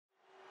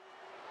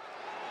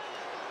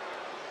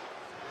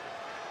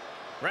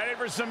Ready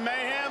for some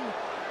mayhem?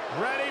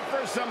 Ready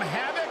for some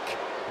havoc?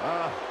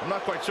 I'm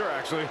not quite sure,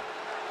 actually.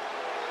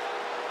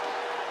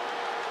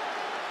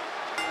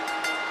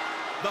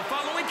 The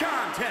following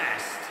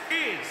contest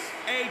is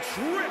a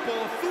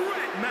triple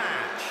threat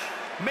match.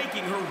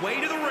 Making her way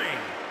to the ring,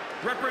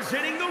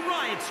 representing the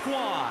Riott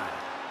Squad,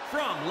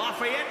 from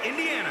Lafayette,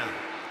 Indiana,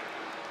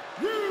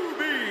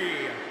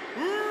 Ruby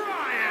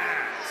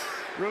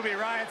Riott. Ruby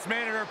Riott's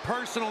made it her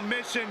personal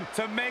mission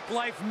to make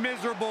life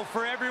miserable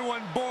for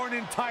everyone born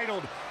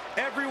entitled,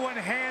 everyone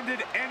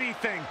handed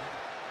anything.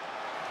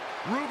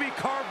 Ruby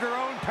carved her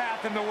own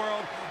path in the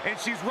world, and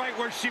she's right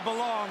where she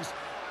belongs,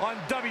 on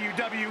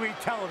WWE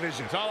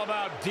television. It's all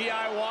about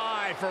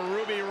DIY for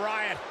Ruby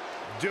Riott.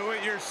 Do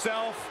it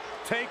yourself,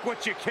 take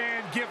what you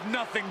can, give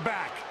nothing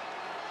back.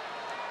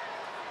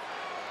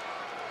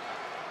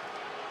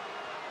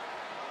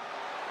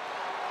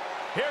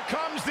 Here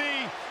comes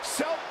the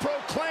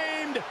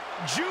self-proclaimed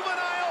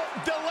juvenile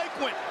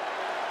delinquent.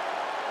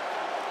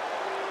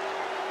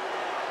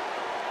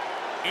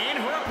 And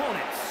her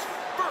opponents,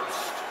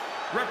 first,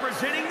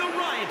 representing the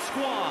Riott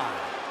Squad,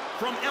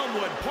 from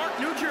Elmwood Park,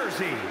 New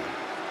Jersey,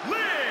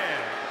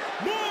 Liv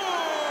Morgan.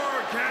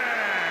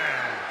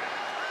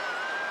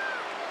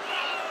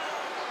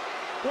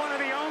 One of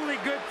the only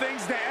good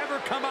things to ever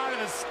come out of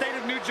the state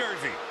of New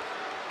Jersey.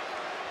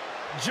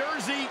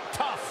 Jersey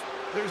tough.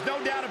 There's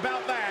no doubt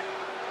about that.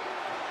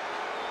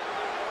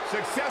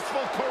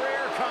 Successful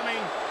career coming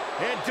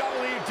in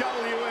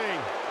WWE.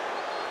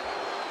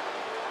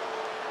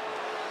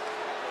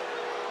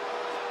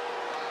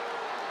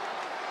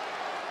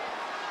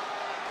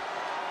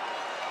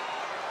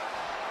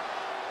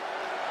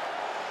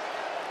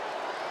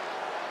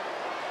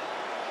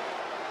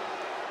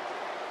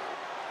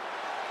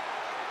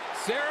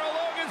 Sarah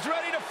Logan's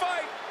ready to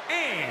fight.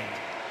 And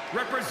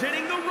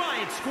representing the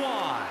Riott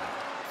Squad,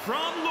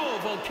 from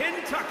Louisville,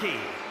 Kentucky,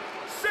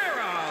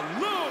 Sarah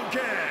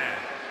Logan.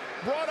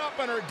 Brought up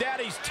on her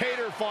daddy's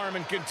tater farm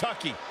in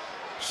Kentucky.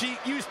 She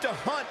used to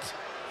hunt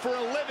for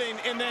a living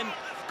and then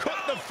cook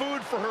the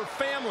food for her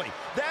family.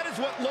 That is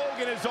what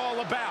Logan is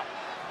all about.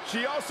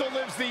 She also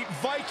lives the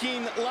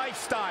Viking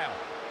lifestyle.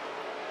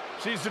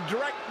 She's a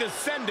direct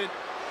descendant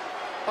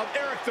of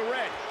Eric the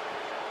Red.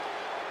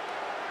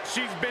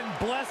 She's been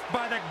blessed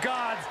by the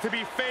gods to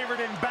be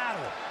favored in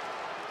battle.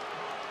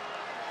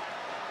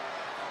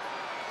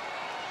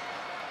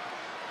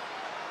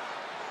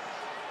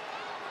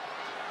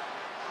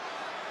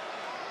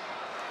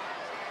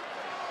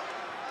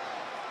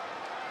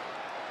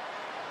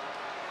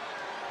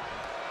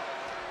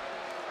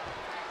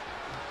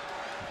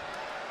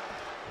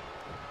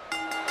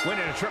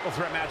 Winning a triple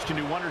threat match can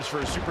do wonders for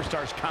a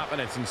superstar's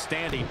confidence and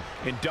standing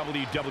in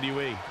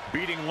WWE.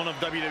 Beating one of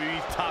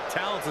WWE's top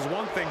talents is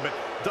one thing, but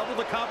double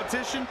the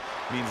competition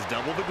means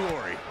double the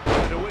glory.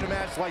 To win a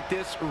match like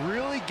this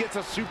really gets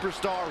a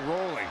superstar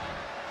rolling.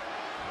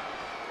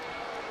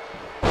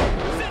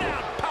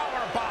 Sit-out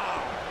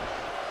powerbomb.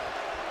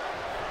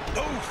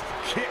 Oof,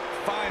 kick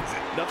finds it.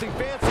 Nothing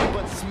fancy,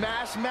 but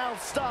smash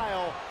mouth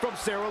style from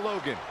Sarah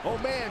Logan. Oh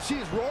man,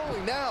 she's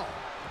rolling now.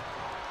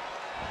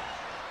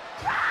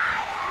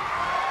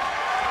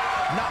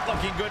 Not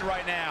looking good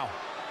right now.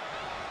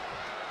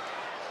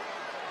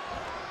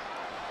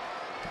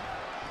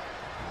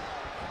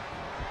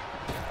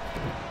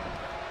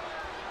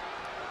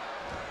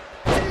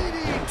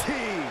 DDT.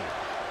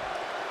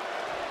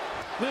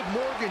 Liv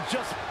Morgan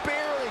just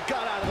barely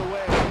got out of the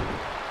way.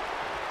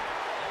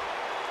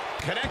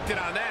 Connected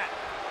on that.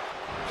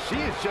 She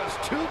is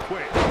just too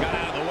quick. Got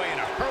out of the way in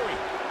a hurry.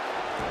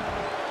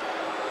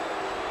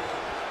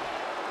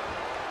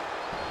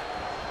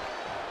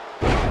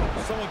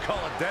 Someone call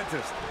a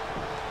dentist.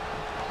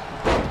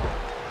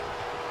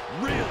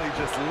 Really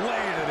just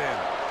laying it in.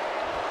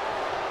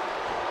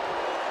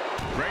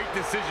 Great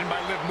decision by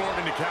Liv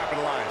Morgan to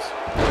capitalize.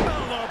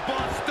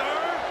 Filibuster!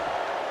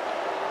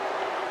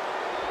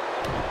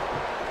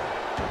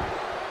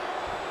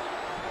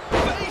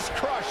 Face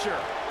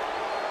crusher.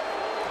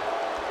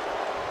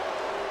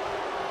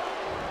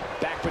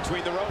 Back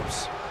between the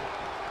ropes.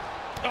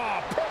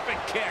 Oh,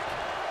 perfect kick.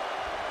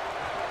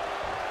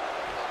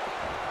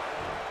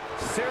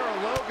 Sarah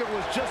Logan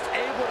was just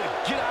able to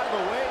get out of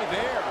the way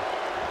there.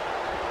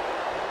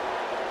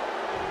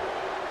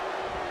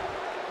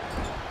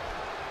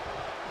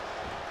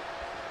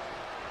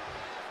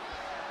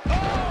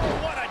 Oh,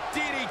 what a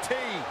DDT.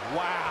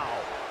 Wow.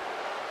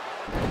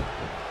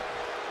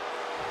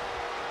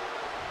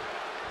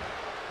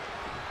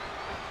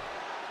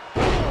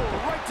 Oh,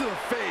 right to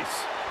the face.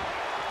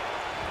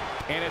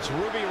 And it's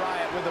Ruby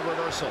Riott with the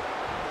reversal.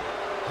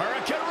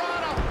 Hurricane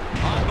Rana.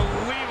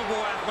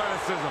 Unbelievable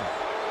athleticism.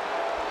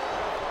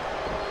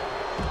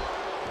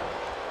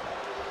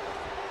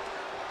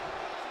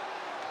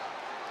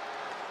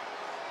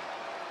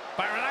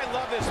 Byron, I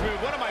love this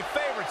move. One of my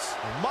favorites.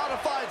 A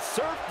modified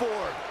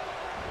surfboard.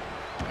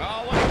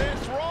 Oh, look at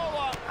this roll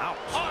up. Ouch.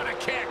 On a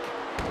kick.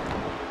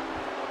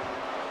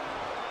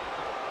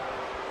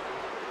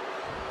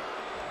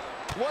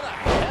 What a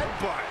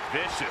headbutt.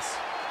 Vicious.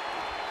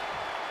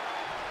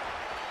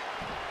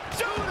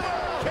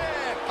 Judah!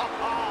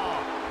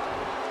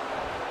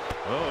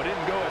 Oh, it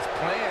didn't go as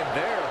planned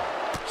there.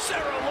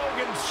 Sarah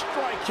Logan's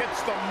strike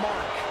hits the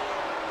mark.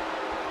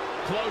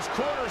 Close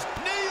quarters,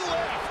 knee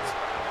left.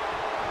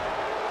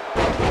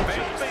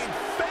 Jumping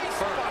face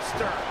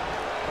buster.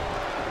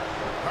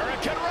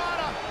 Hurricane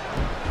Rana.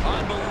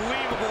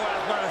 Unbelievable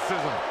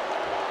athleticism.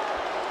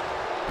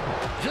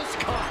 Just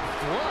caught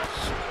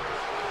flush.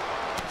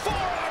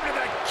 Forearm to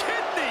the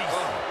kidneys.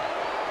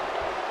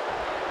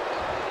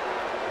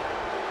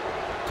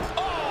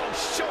 Oh,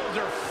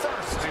 shoulder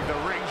first. I think the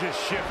ring just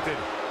shifted.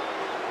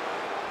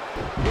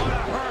 What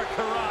a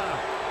hurricane.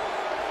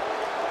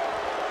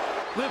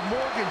 Liv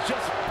Morgan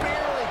just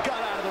barely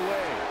got out of the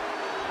way.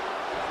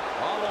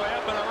 All the way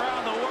up and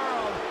around the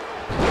world.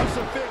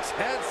 Crucifix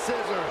head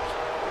scissors.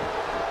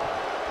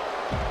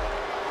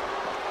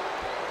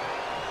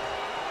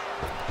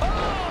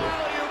 Oh,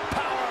 alley-oop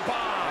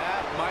powerbomb.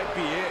 That might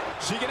be it.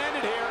 She can end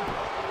it here.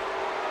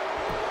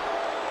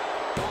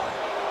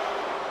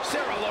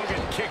 Sarah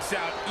Logan kicks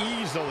out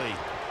easily.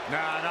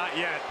 Nah, not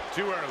yet.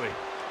 Too early.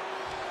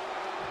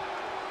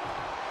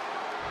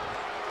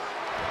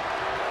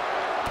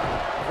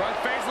 Front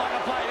face lock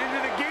applied into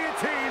the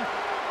guillotine.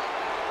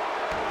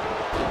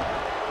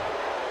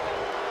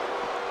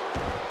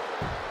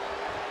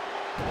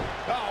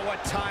 Oh,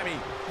 what timing.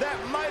 That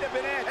might have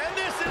been it. And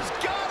this has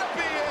got to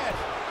be it.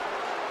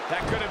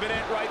 That could have been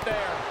it right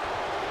there.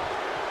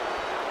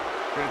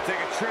 Gonna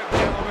take a trip,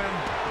 gentlemen.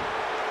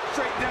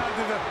 Straight down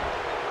to the...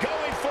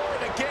 Going for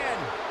it again.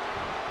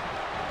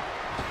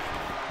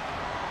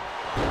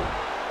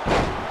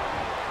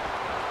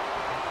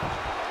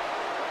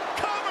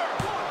 Cover.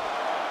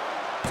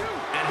 1, 2.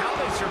 And how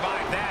they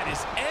survive that is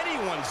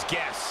anyone's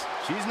guess.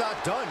 She's not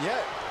done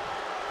yet.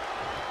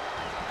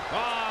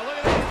 Ah, look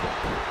at this.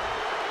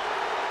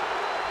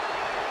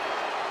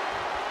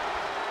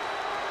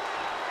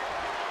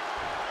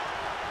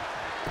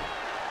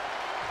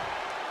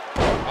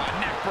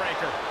 Neck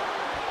breaker.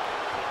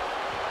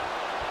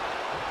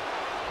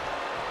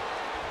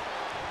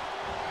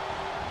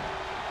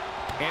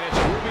 And it's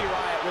Ruby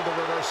Riott with the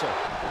reversal.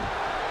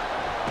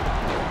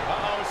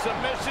 Uh-oh,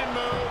 submission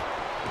move.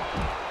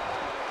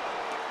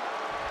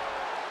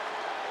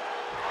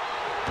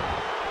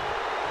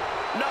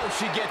 No,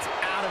 she gets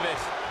out of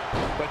it.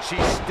 But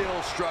she's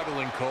still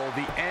struggling, Cole.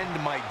 The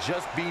end might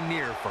just be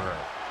near for her.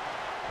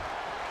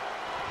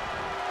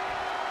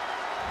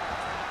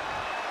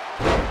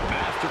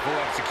 Masterful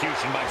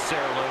execution by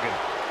Sarah Logan.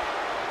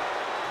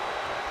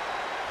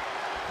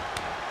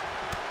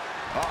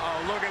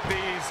 Uh-oh, look at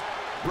these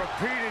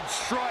repeated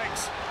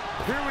strikes.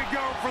 Here we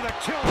go for the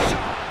kill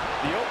shot.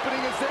 The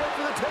opening is there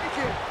for the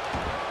taking.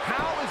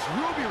 How is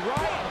Ruby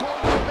Riott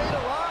going to remain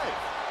alive?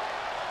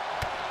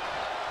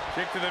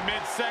 Kick to the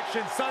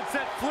midsection,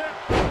 sunset flip.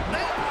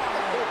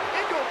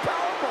 Into a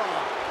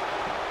powerbomb.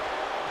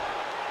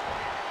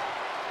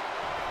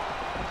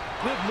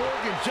 Liv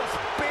Morgan just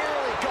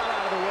barely got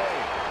out of the way.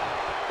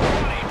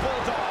 Running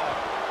bulldog.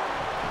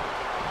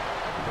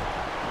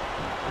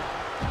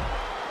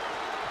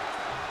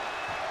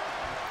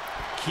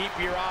 Keep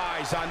your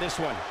eyes on this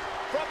one.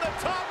 From the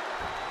top.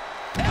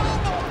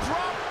 Elbow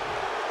drop.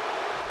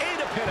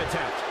 And a pin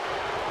attempt.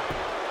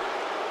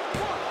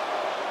 1,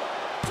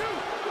 2,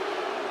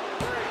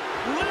 3.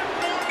 Liv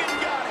Morgan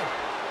got it.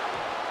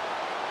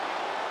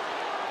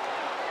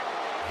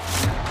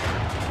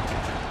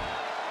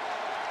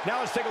 Now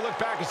let's take a look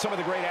back at some of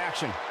the great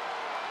action.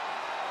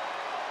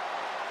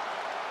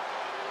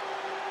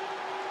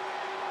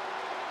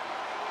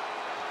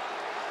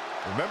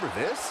 Remember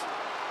this?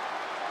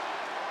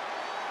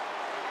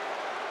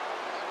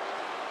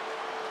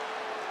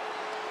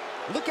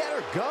 Look at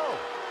her go.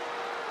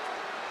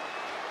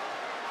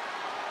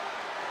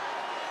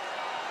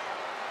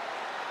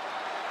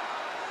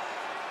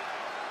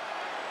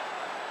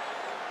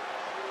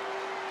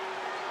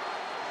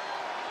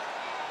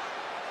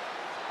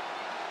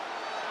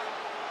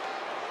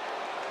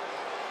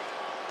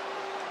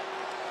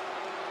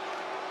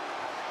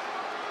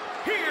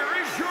 Here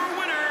is your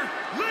winner,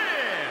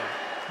 Liv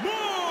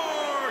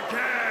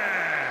Morgan.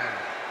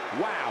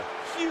 Wow,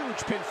 huge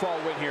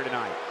pinfall win here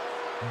tonight.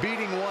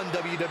 Beating one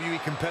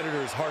WWE competitor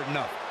is hard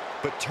enough,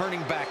 but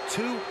turning back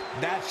two,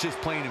 that's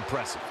just plain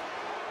impressive.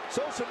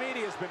 Social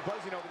media has been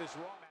buzzing over this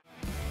Raw.